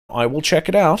I will check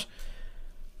it out.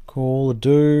 Call of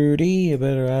Duty, I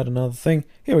better add another thing.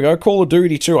 Here we go, Call of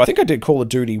Duty 2. I think I did Call of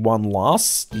Duty 1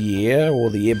 last year, or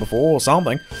the year before, or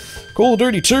something. Call of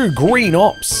Duty 2, Green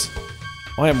Ops.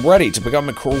 I am ready to become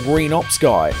a Green Ops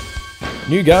guy.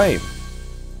 New game.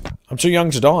 I'm too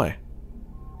young to die.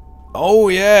 Oh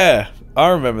yeah, I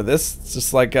remember this. It's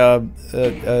just like,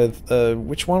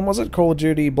 which one was it? Call of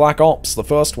Duty Black Ops, the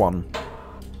first one.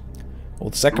 Or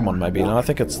the second one, maybe. No, I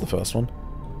think it's the first one.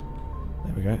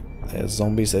 There we go. There's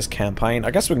zombies, there's campaign.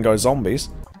 I guess we can go zombies.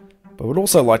 But we'd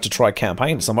also like to try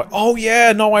campaign. So I'm like, oh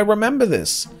yeah, no, I remember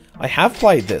this. I have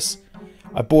played this.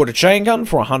 I bought a chain gun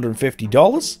for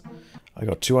 $150. I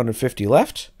got 250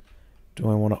 left. Do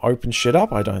I want to open shit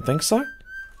up? I don't think so.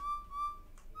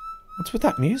 What's with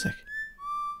that music?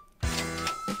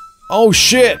 Oh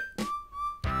shit!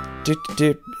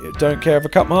 Don't care if I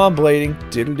cut my arm bleeding.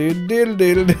 Diddle diddle diddle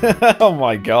diddle. Oh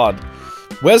my god.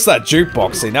 Where's that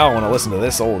jukebox? See, now I want to listen to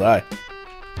this all day.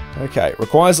 Okay,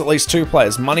 requires at least 2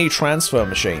 players. Money transfer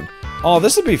machine. Oh,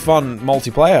 this would be fun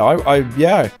multiplayer.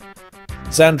 Yeah.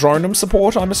 Zandronum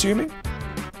support, I'm assuming?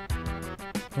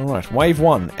 Alright, wave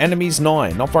 1. Enemies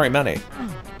 9. Not very many.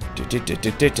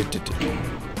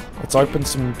 Let's open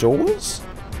some doors.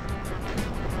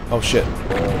 Oh shit.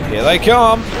 Here they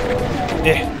come!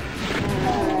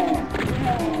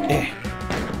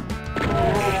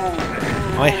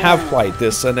 I have played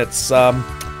this, and it's, I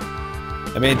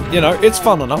mean, you know, it's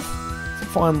fun enough.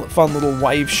 It's a fun little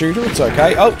wave shooter, it's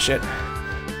okay. Oh, shit.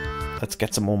 Let's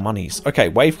get some more monies. Okay,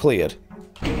 wave cleared.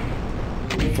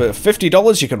 For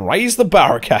 $50, you can raise the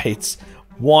barricades.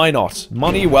 Why not?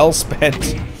 Money well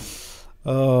spent.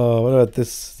 Oh, what about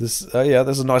this? Yeah,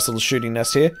 there's a nice little shooting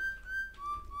nest here.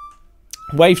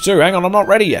 Wave 2, hang on, I'm not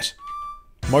ready yet.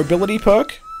 Mobility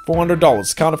perk?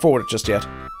 $400. Can't afford it just yet.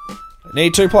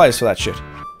 Need 2 players for that shit.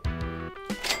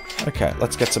 Okay,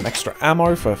 let's get some extra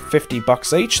ammo for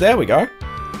 $50 each. There we go.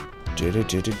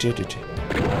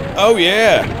 Oh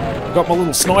yeah! I've got my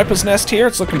little sniper's nest here.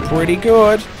 It's looking pretty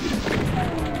good.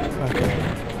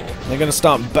 Okay. They're gonna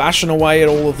start bashing away at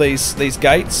all of these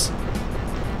gates.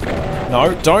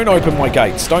 No, don't open my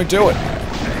gates. Don't do it.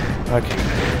 Okay.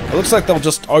 It looks like they'll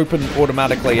just open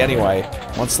automatically anyway,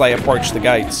 once they approach the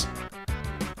gates.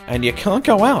 And you can't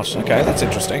go out. Okay, that's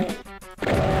interesting.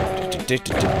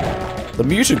 The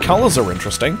muted colours are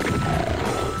interesting.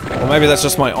 Or maybe that's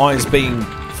just my eyes being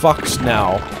fucked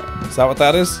now. Is that what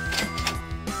that is?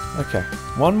 Okay.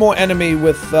 One more enemy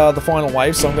with the final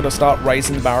wave, so I'm going to start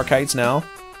raising the barricades now.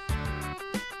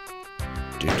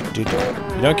 You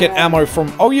don't get ammo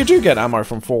from... Oh, you do get ammo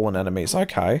from fallen enemies.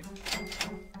 Okay.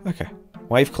 Okay.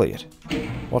 Wave cleared.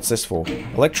 What's this for?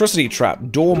 Electricity trap.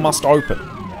 Door must open.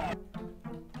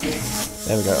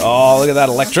 There we go. Oh, look at that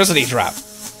electricity trap.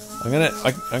 I'm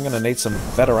gonna need some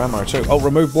better ammo too. Oh,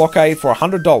 remove blockade for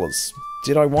 $100.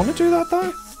 Did I want to do that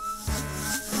though?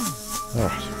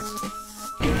 Alright.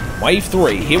 Wave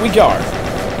 3, here we go.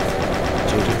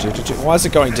 Why is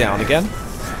it going down again?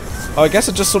 Oh, I guess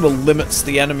it just sort of limits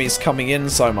the enemies coming in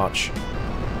so much.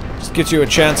 Just gives you a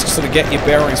chance to sort of get your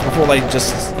bearings before they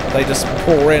just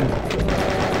pour in.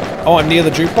 Oh, I'm near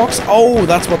the jukebox? Oh,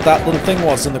 that's what that little thing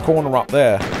was in the corner up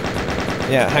there.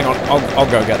 Yeah, hang on, I'll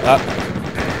go get that.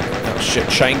 Oh shit,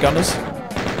 chain gunners.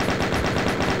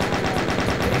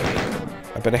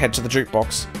 I better head to the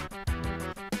jukebox.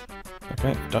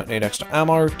 Okay, don't need extra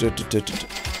ammo. There we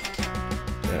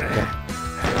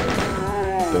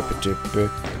go.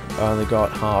 I only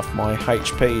got half my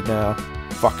HP now.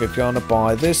 Fuck it, gonna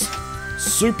buy this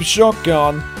super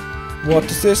shotgun. What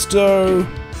does this do?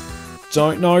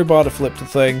 Don't know, but I flipped the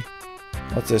thing.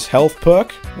 What's this, health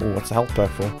perk? Oh, what's the health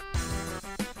perk for?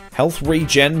 Health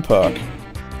regen perk.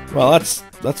 Well, that's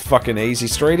fucking easy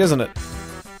street, isn't it?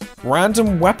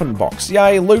 Random weapon box.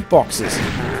 Yay, loot boxes.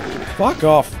 Fuck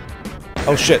off.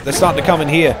 Oh shit, they're starting to come in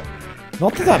here.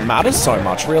 Not that that matters so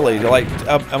much, really. Like,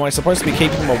 am I supposed to be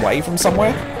keeping them away from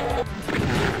somewhere?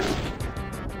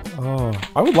 Oh,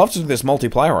 I would love to do this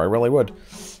multiplayer, I really would.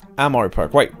 Ammo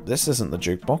perk. Wait, this isn't the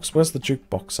jukebox. Where's the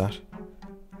jukebox at?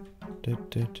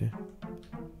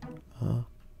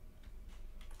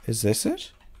 Is this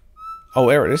it? Oh,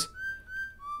 there it is.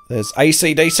 There's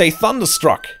AC/DC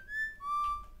Thunderstruck.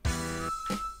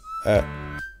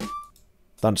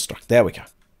 Thunderstruck. There we go.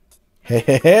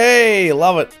 Hey,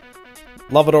 love it.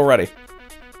 Love it already.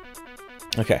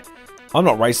 Okay. I'm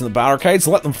not raising the barricades.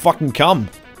 Let them fucking come.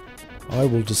 I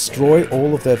will destroy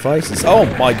all of their faces. Oh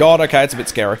my god, okay, it's a bit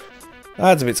scary.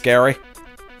 That's a bit scary.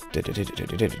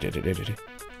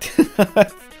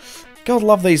 God,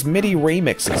 love these MIDI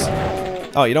remixes.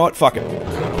 Oh, you know what? Fuck it.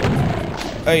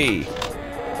 Hey.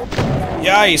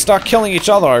 Yeah, you start killing each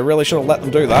other. I really should have let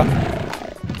them do that.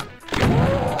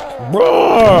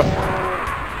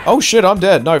 Oh shit, I'm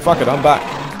dead. No, fuck it, I'm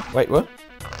back. Wait, what?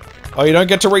 Oh, you don't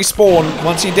get to respawn.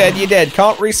 Once you're dead, you're dead.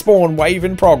 Can't respawn. Wave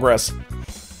in progress.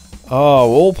 Oh,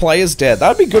 all players dead.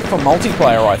 That'd be good for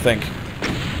multiplayer, I think.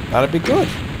 That'd be good.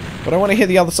 But I want to hear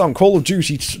the other song. Call of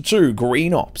Duty 2,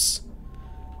 Green Ops.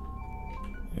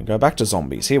 Go back to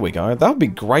zombies. Here we go. That would be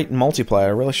great in multiplayer. I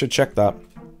really should check that.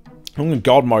 I'm going to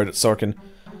God mode it so I can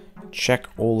check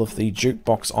all of the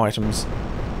jukebox items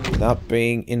without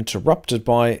being interrupted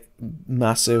by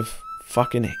massive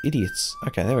fucking idiots.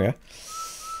 Okay, there we go.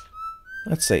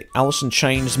 Let's see. Alice in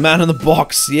Chains, Man in the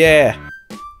Box. Yeah.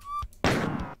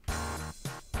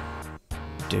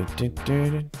 What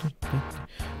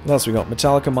else we got?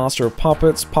 Metallica, Master of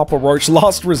Puppets, Papa Roach,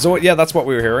 Last Resort. Yeah, that's what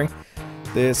we were hearing.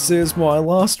 This is my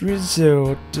last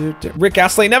resort. Rick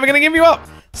Astley, Never Gonna Give You Up.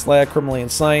 Slayer, Criminally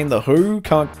Insane. The Who,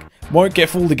 Won't Get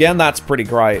Fooled Again. That's pretty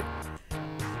great.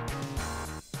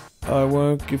 I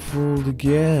won't get fooled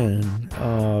again.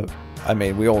 I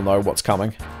mean, we all know what's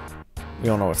coming. We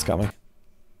all know what's coming.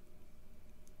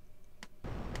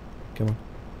 Come on.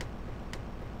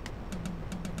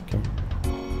 Come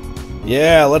on.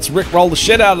 Yeah, let's rickroll the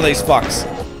shit out of these fucks.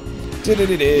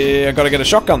 I gotta get a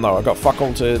shotgun though. I've got fuck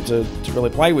all to really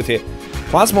play with here.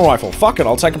 Plasma rifle. Fuck it,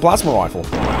 I'll take a plasma rifle.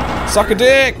 Suck a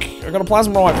dick! I got a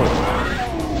plasma rifle.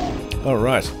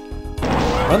 Alright.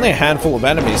 Only a handful of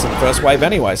enemies in the first wave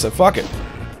anyway, so fuck it.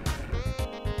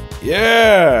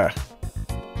 Yeah!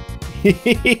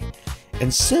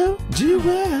 And so do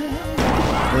I.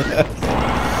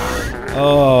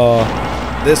 Oh,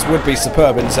 this would be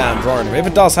superb in Zandronum. If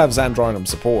it does have Zandronum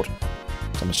support.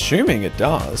 I'm assuming it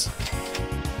does.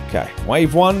 Okay,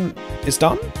 wave 1 is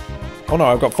done. Oh no,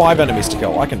 I've got 5 enemies to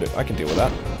kill. I can deal with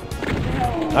that.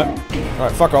 No.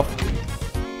 Alright, fuck off.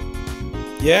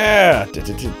 Yeah!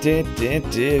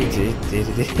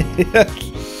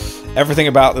 Everything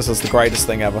about this is the greatest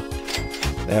thing ever.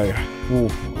 There we go. Ooh,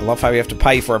 I love how you have to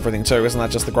pay for everything too. Isn't that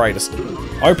just the greatest?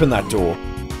 Open that door.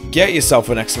 Get yourself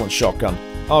an excellent shotgun.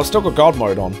 Oh, I've still got God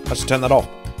mode on. I should turn that off.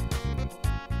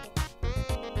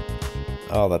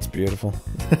 Oh, that's beautiful.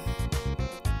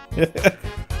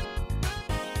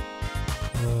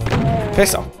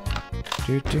 Piss off.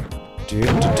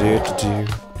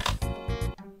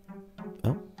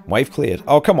 Oh, wave cleared.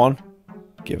 Oh, come on.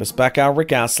 Give us back our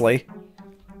Rick Astley.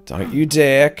 Don't you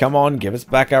dare. Come on, give us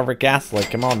back our Rick Astley.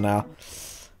 Come on now.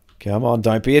 Come on,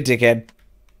 don't be a dickhead.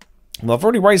 Well, I've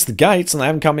already raised the gates and they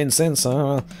haven't come in since.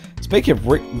 Speaking of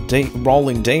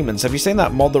rolling demons, have you seen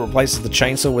that mod that replaces the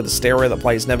chainsaw with a stereo that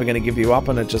plays Never Gonna Give You Up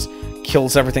and it just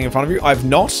kills everything in front of you? I've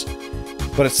not,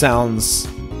 but it sounds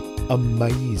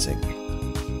amazing.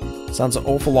 It sounds an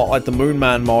awful lot like the Moon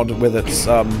Man mod with its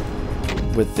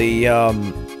with the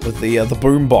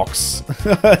boombox.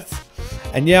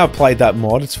 And yeah, I played that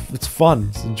mod. It's fun.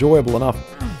 It's enjoyable enough.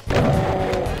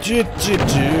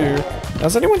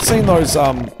 Has anyone seen those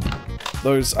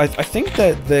I think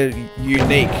that they're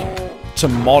unique to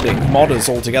modders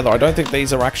altogether. I don't think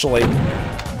these are actually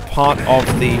part of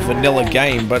the vanilla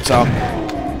game, but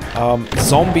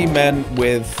zombie men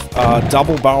with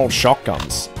double-barreled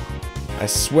shotguns. I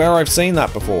swear I've seen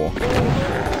that before.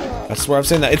 I swear I've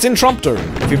seen that. It's in Trump Doom.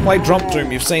 If you played Trump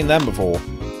Doom, you've seen them before.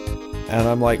 And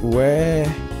I'm like, where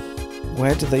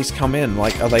do these come in?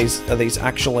 Like, are these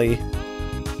actually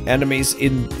enemies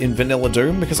in Vanilla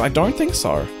Doom? Because I don't think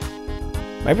so.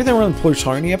 Maybe they were in the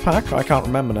Plutonia pack? I can't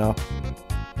remember now.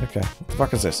 Okay, what the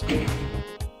fuck is this? I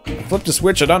flipped a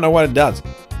switch, I don't know what it does.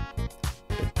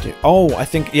 Oh, I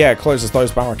think, yeah, it closes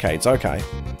those barricades, okay.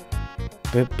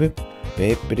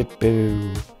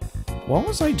 What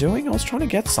was I doing? I was trying to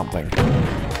get something.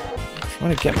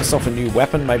 Trying to get myself a new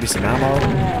weapon, maybe some ammo.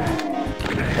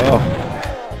 Oh,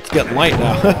 it's getting late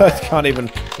now. I can't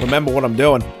even remember what I'm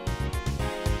doing.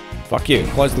 Fuck you,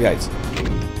 close the gates.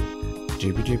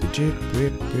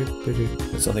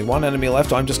 There's only one enemy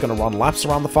left. I'm just going to run laps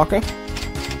around the fucker.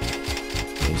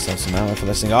 Need some ammo for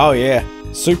this thing. Oh yeah,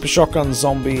 Super Shotgun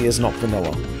Zombie is not vanilla.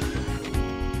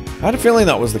 I had a feeling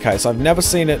that was the case. I've never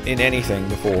seen it in anything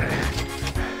before.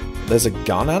 There's a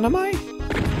gun anime?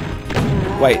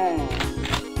 Wait.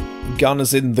 Gun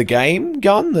is in the game?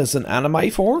 Gun? There's an anime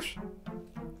for it?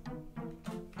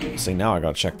 See, now I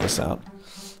gotta check this out.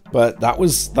 But that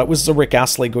was a Rick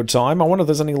Astley good time. I wonder if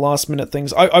there's any last minute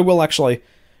things. I will actually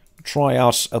try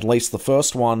out at least the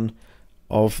first one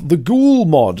of the Ghoul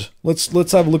mod.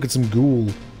 Let's have a look at some Ghoul.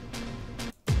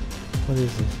 What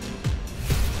is it?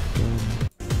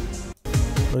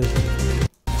 What is it?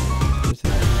 What is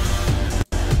it?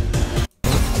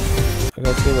 I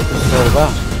gotta see what this is all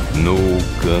about. No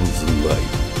guns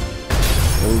light.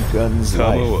 No guns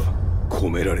弾 life. は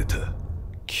込められた。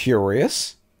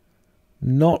 Curious.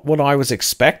 Not what I was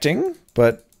expecting,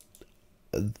 but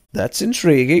that's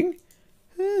intriguing.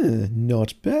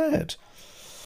 Not bad.